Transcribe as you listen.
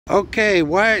Okay,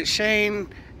 Wyatt, Shane,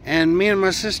 and me and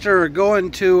my sister are going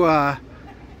to, I've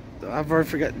already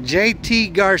forgot, J.T.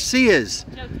 Garcias.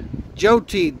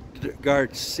 J.T.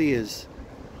 Garcias.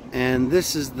 And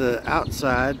this is the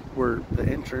outside, where the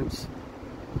entrance.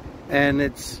 And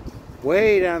it's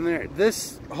way down there.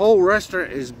 This whole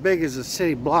restaurant is big as a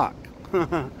city block,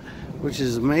 which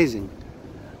is amazing.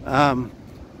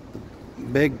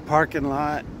 Big parking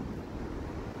lot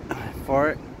for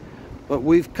it. But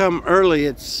we've come early.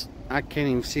 I can't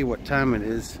even see what time it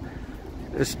is.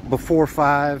 It's before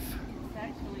 5. It's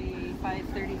actually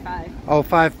 5:35. Oh,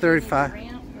 5:35.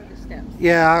 Ramp or the steps?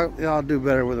 Yeah, I'll do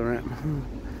better with a ramp.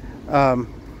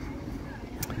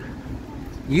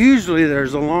 Usually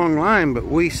there's a long line, but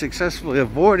we successfully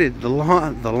avoided the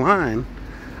line.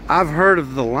 I've heard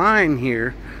of the line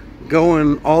here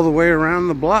going all the way around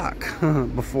the block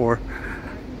before,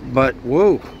 but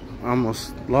whoa,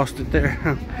 almost lost it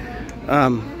there.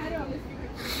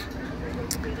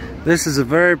 This is a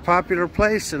very popular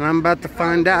place, and I'm about to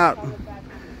find out.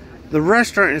 The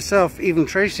restaurant itself, even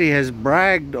Tracy has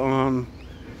bragged on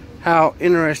how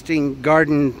interesting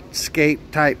gardenscape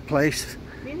type place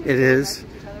it is.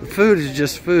 The food is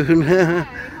just food.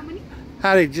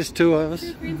 Howdy, just two of us.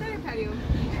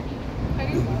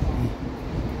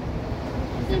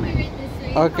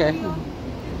 Okay.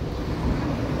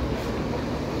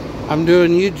 I'm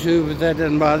doing YouTube, if that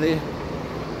doesn't bother you.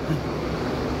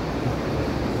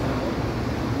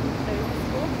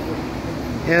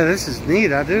 Yeah, this is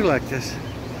neat. I do like this.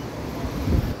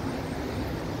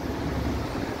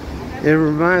 It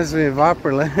reminds me of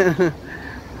Opryland.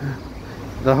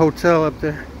 The hotel up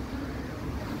there.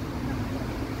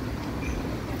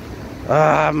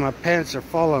 My pants are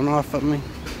falling off of me.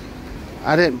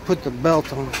 I didn't put the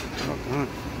belt on. Oh,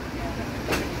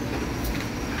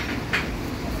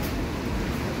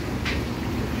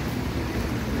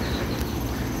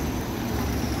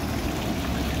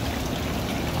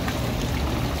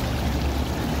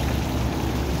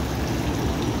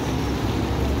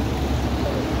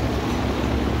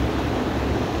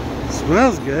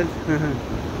 smells good.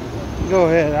 Go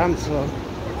ahead, I'm slow.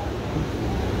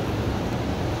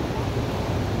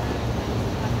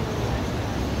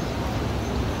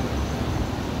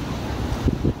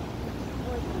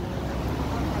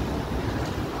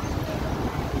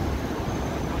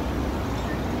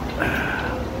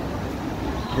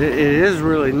 It is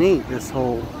really neat, this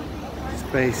whole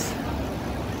space.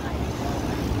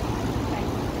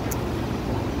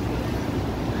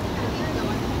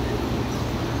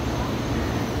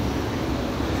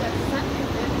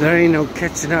 There ain't no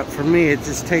catching up for me. It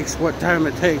just takes what time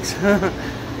it takes.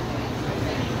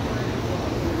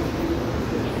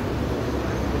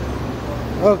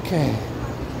 Okay.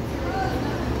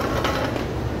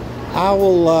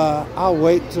 I'll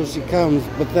wait till she comes,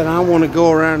 but then I want to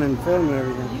go around and film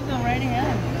everything. You go right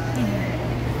ahead.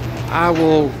 I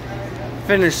will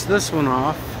finish this one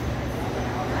off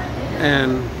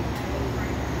and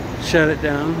shut it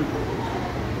down.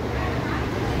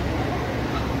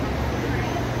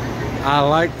 I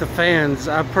like the fans.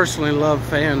 I personally love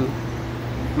fan.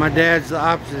 My dad's the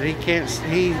opposite.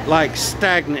 He likes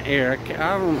stagnant air.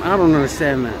 I don't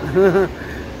understand that.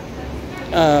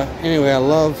 Anyway, I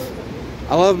love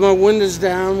my windows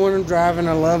down when I'm driving.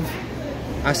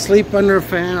 I sleep under a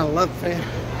fan. I love fan.